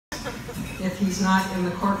If he's not in the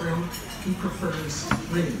courtroom, he prefers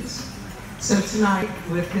rives. So tonight,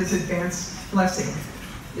 with his advanced blessing,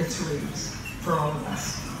 it's rives for all of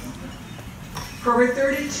us. For over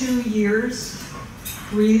 32 years,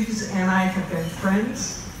 Reeves and I have been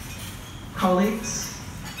friends, colleagues,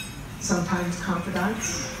 sometimes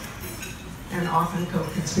confidants, and often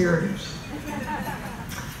co-conspirators.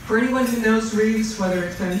 For anyone who knows Reeves, whether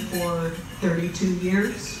it's been for 32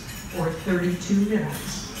 years or 32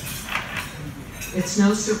 minutes, it's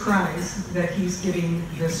no surprise that he's getting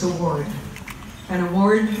this award. An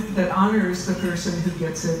award that honors the person who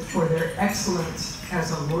gets it for their excellence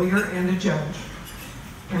as a lawyer and a judge,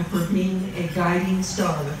 and for being a guiding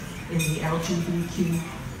star in the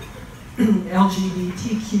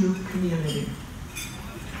LGBTQ community.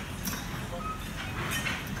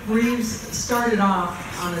 Reeves started off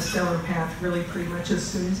on a stellar path really pretty much as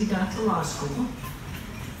soon as he got to law school.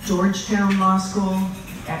 Georgetown Law School,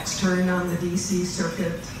 extern on the DC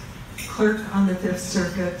Circuit, clerk on the Fifth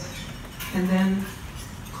Circuit, and then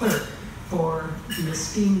clerk for the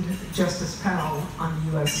esteemed Justice Powell on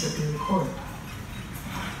the US Supreme Court.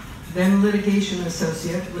 Then litigation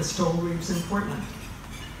associate with Stoll, Reeves in Portland.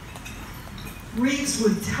 Reeves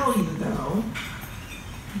would tell you, though,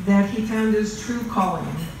 that he found his true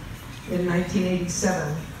calling in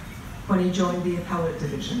 1987 when he joined the appellate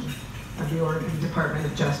division of the Oregon Department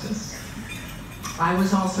of Justice. I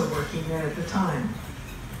was also working there at the time,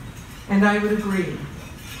 and I would agree.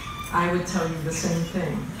 I would tell you the same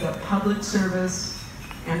thing, that public service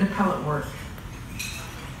and appellate work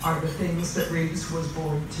are the things that Reeves was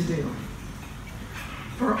born to do.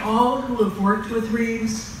 For all who have worked with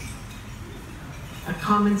Reeves, a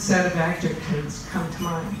common set of adjectives come to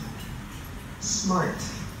mind. Smart,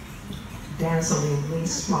 dazzlingly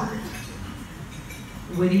smart,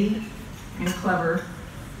 witty and clever,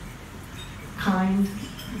 kind,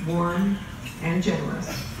 warm, and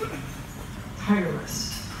generous,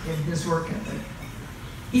 tireless in his work ethic.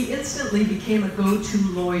 He instantly became a go-to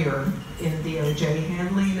lawyer in DOJ,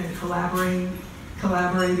 handling and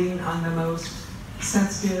collaborating on the most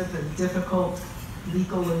sensitive and difficult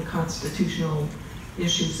legal and constitutional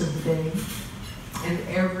issues of the day, and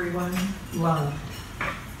everyone loved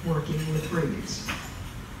working with Reeves.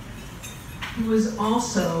 He was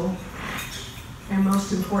also, and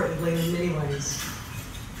most importantly in many ways,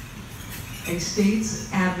 a state's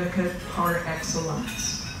advocate par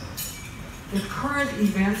excellence. If current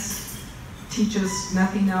events teach us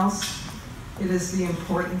nothing else, it is the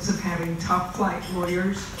importance of having top-flight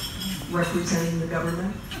lawyers representing the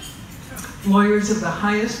government, lawyers of the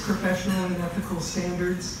highest professional and ethical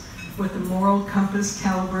standards, with a moral compass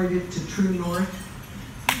calibrated to true north,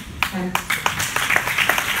 and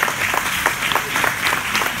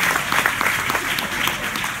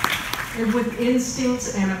with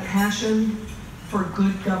instincts and a passion for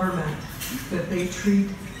good government that they treat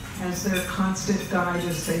as their constant guide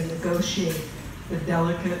as they negotiate the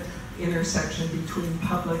delicate intersection between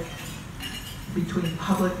public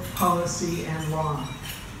policy and law.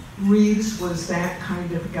 Reeves was that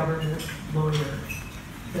kind of government lawyer,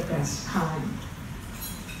 the best kind.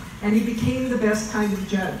 And he became the best kind of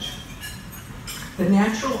judge. The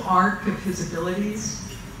natural arc of his abilities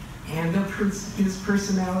and of his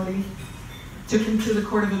personality took him to the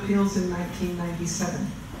Court of Appeals in 1997.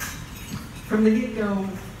 From the get-go,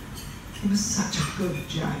 he was such a good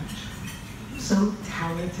judge, so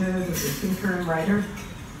talented as a thinker and writer,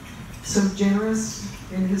 so generous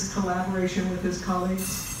in his collaboration with his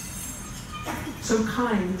colleagues, so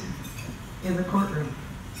kind in the courtroom.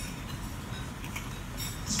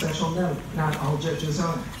 Special note, not all judges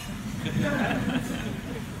are.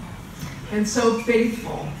 And so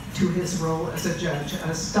faithful to his role as a judge,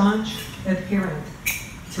 a staunch adherent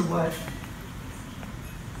to what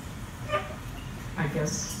I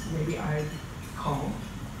guess maybe I'd call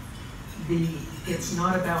the "it's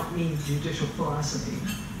not about me" judicial philosophy,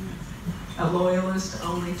 a loyalist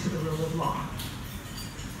only to the rule of law.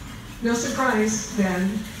 No surprise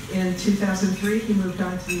then, in 2003, he moved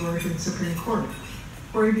on to the Oregon Supreme Court,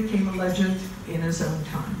 where he became a legend in his own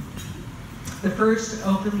time. The first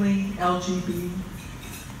openly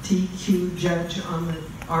LGBTQ judge on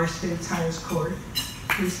our state's highest court,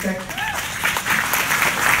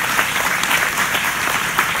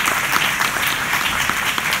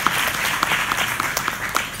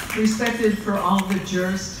 respected for all the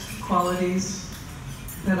jurist qualities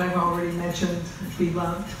that I've already mentioned,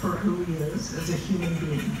 beloved for who he is as a human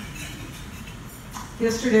being.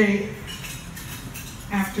 Yesterday,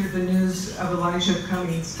 after the news of Elijah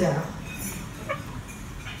Cummings' death,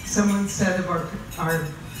 someone said of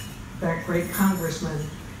that great congressman,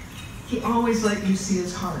 he always let you see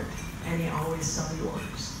his heart. and he always saw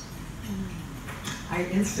yours. I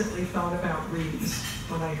instantly thought about Reeves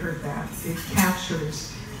when I heard that. It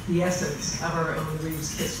captures the essence of our own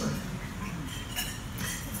Reeves Kistler.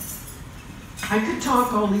 I could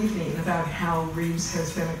talk all evening about how Reeves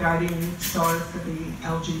has been a guiding star for the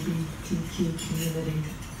LGBTQ community,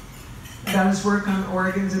 about his work on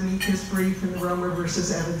Oregon's amicus brief in the Romer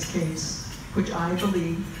versus Evans case, which I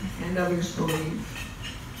believe, and others believe,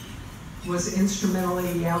 was instrumental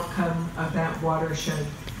in the outcome of that watershed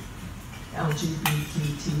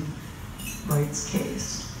LGBTQ rights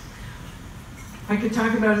case. I could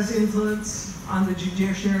talk about his influence on the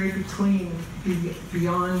judiciary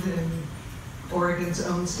beyond and Oregon's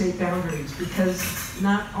own state boundaries, because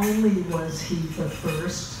not only was he the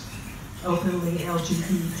first openly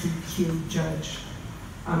LGBTQ judge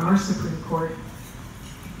on our Supreme Court,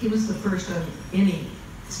 he was the first of any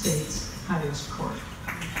state's highest court.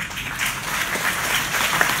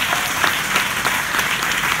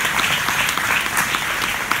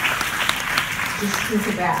 Just think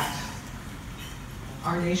of that.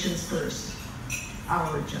 Our nation's first,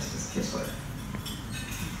 our Justice Kistler.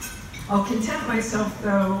 I'll content myself,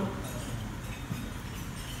 though,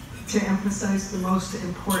 to emphasize the most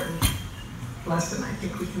important lesson I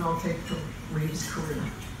think we can all take from Reeves' career.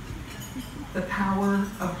 The power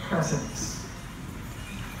of presence,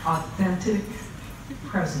 authentic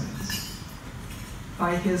presence.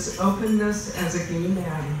 By his openness as a gay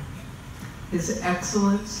man, his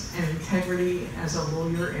excellence and integrity as a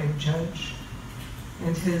lawyer and judge,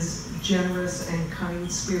 and his generous and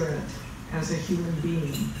kind spirit as a human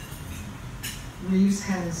being, Reeves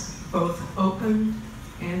has both opened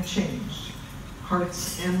and changed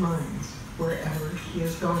hearts and minds wherever he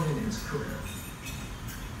has gone in his career.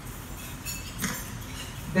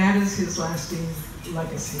 That is his lasting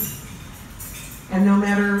legacy. And no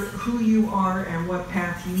matter who you are and what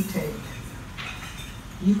path you take,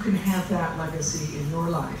 you can have that legacy in your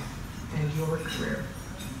life and your career.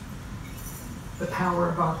 The power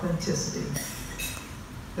of authenticity,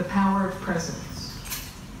 the power of presence,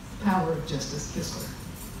 the power of Justice Kistler.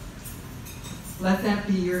 Let that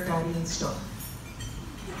be your guiding star.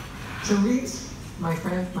 So Reeves, my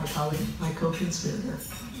friend, my colleague, my co-conspirator,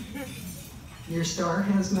 your star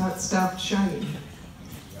has not stopped shining.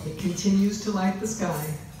 It continues to light the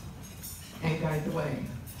sky and guide the way.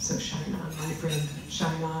 So shine on, my friend,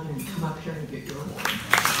 shine on, and come up here and get your award.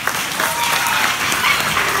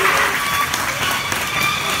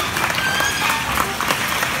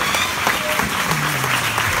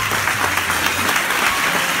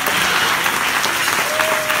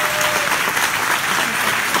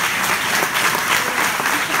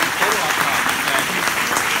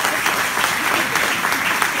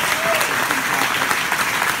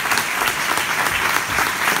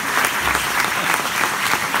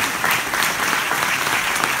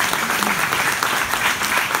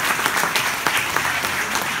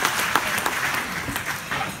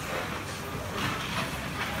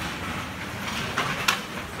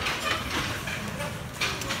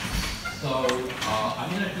 I'm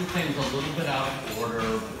going to do things a little bit out of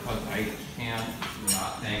order because I can't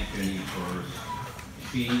not thank Jenny first.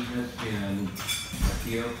 She has been a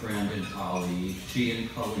dear friend and colleague. She and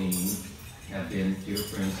Colleen have been dear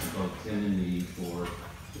friends to both Tim and me for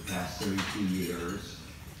the past 32 years.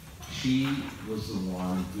 She was the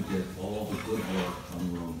one who did all the good work on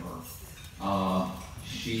Romer.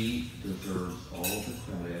 She deserves all the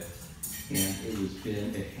credit, and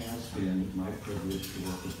it has been my privilege to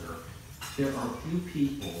work with her. There are few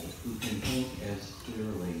people who can think as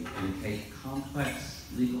clearly and take complex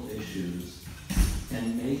legal issues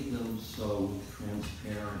and make them so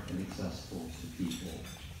transparent and accessible to people.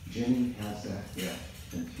 Jenny has that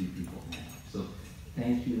gift, and few people have. So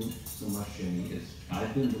thank you so much, Jenny.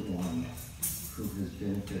 I've been the one who has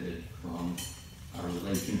benefited from our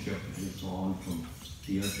relationship that has gone from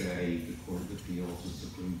DOJ, the Court of Appeals, the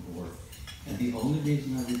Supreme Court. And the only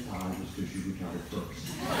reason I retired was because you retired first.